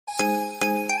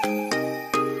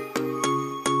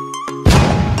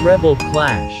Rebel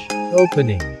Clash.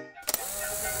 Opening.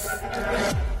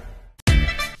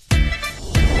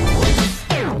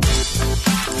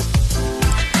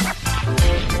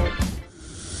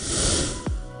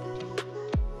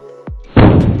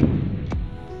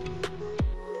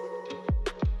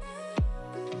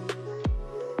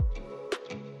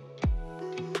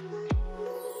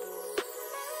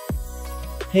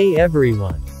 Hey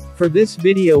everyone! For this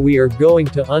video we are going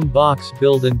to unbox,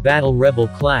 build and battle Rebel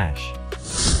Clash.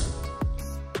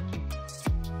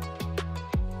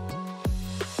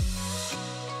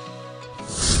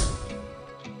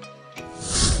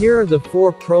 Here are the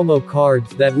 4 promo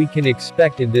cards that we can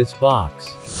expect in this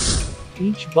box.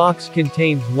 Each box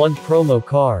contains 1 promo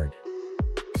card.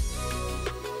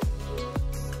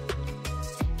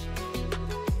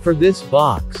 For this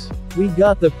box, we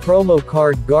got the promo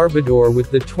card Garbodor with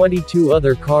the 22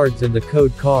 other cards and the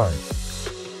code card.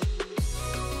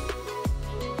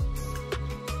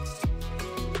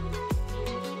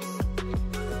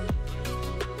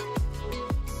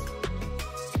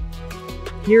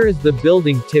 Here is the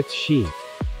building tips sheet.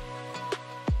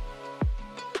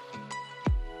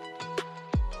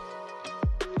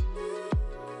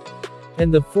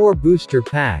 And the 4 booster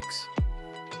packs.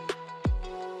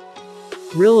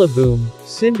 Rillaboom,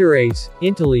 Cinderace,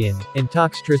 Inteleon, and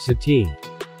Toxtricity.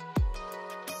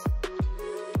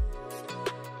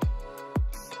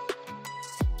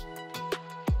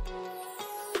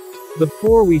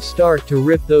 Before we start to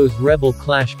rip those Rebel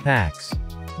Clash packs,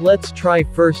 let's try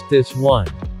first this one.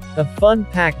 A fun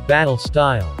pack battle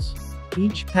styles.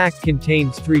 Each pack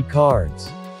contains 3 cards.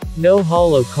 No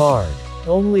holo card.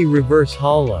 Only reverse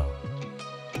holo.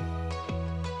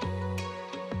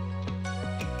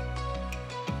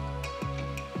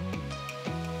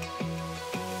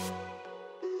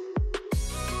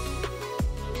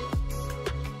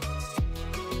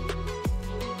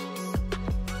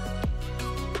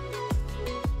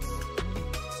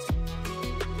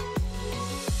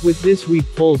 With this we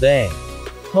pulled a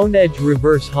Honedge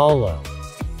Reverse Holo.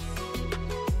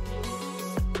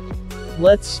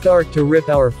 Let's start to rip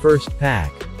our first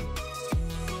pack.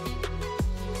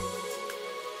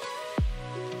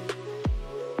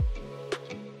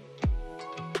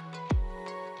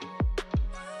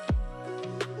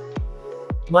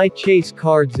 My chase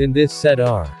cards in this set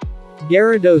are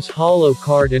Gyarados Holo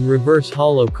card and Reverse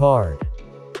Holo card.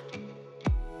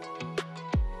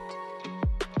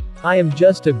 I am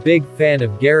just a big fan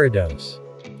of Gyarados.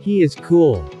 He is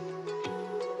cool.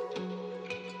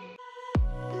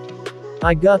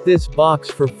 I got this box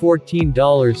for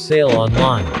 $14 sale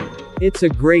online. It's a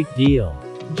great deal.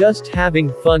 Just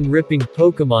having fun ripping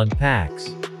Pokemon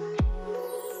packs.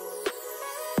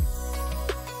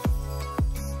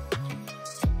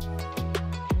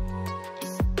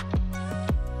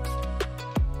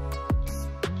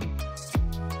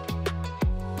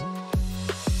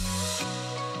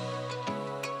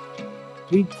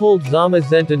 We pulled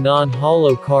Zamazenta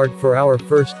non-holo card for our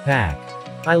first pack.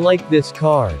 I like this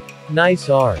card. Nice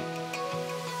art.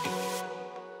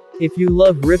 If you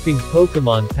love ripping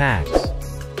Pokemon packs,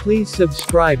 please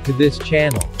subscribe to this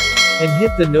channel. And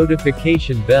hit the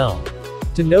notification bell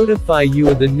to notify you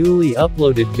of the newly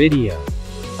uploaded video.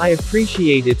 I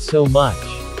appreciate it so much.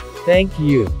 Thank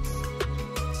you.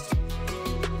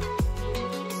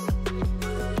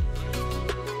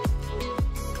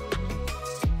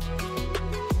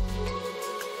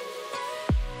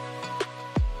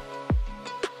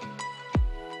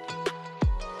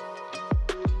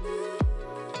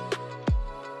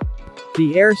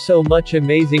 The air so much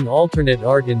amazing alternate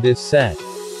art in this set.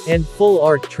 And full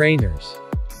art trainers.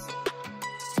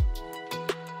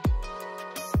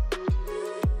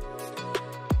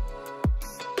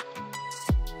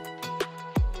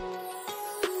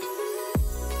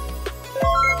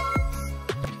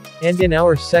 And in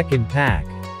our second pack,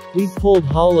 we pulled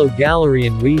Holo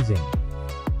Galarian Weezing.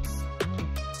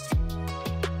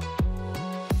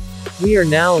 We are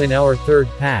now in our third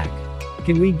pack.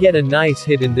 Can we get a nice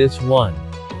hit in this one?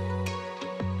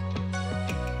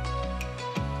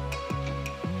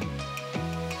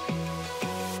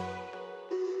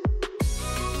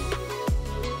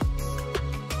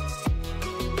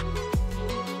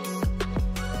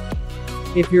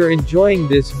 If you're enjoying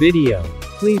this video,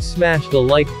 please smash the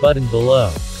like button below.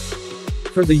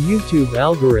 For the YouTube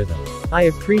algorithm, I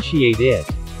appreciate it.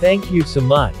 Thank you so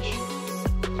much.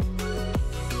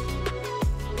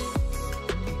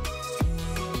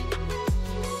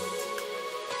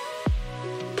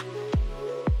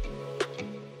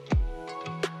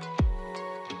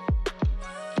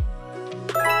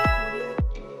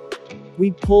 We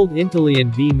pulled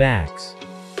Inteleon VMAX.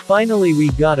 Finally we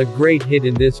got a great hit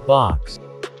in this box.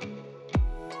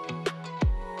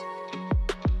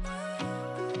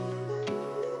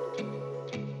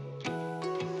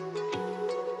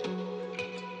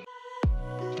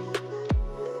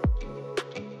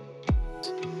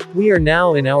 We are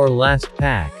now in our last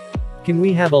pack. Can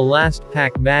we have a last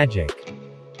pack magic?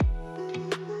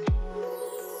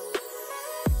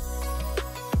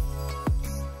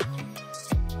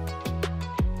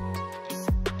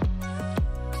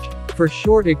 For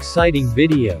short exciting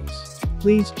videos,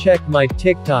 please check my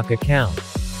TikTok account,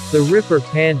 the Ripper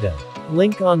Panda,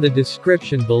 link on the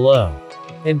description below.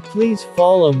 And please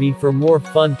follow me for more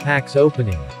fun packs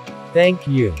opening. Thank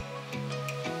you.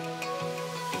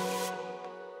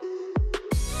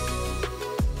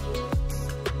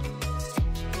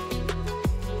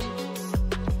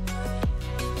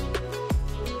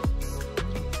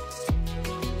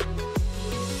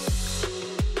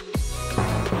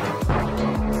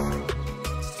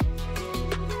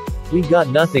 We got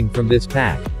nothing from this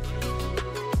pack.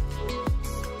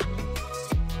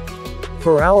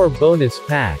 For our bonus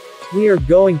pack, we are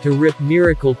going to rip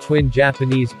Miracle Twin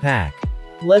Japanese pack.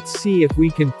 Let's see if we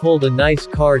can pull the nice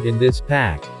card in this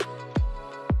pack.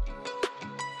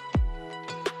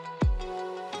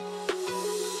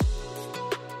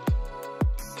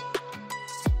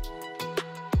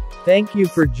 Thank you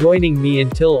for joining me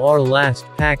until our last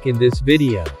pack in this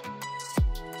video.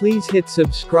 Please hit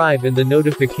subscribe and the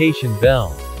notification bell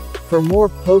for more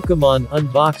Pokemon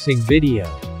unboxing video.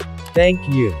 Thank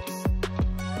you.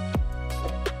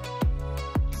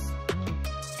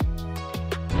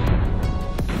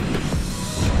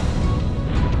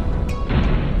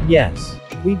 Yes,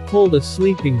 we pulled a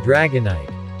Sleeping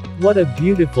Dragonite. What a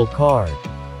beautiful card.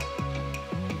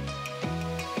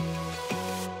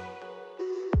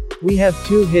 We have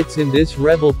 2 hits in this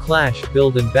Rebel Clash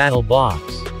build and battle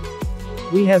box.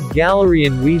 We have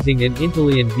Galarian Weezing and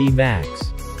Inteleon VMAX.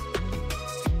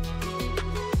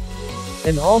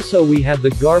 And also we have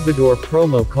the Garbodor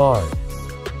promo card.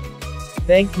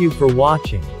 Thank you for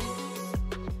watching.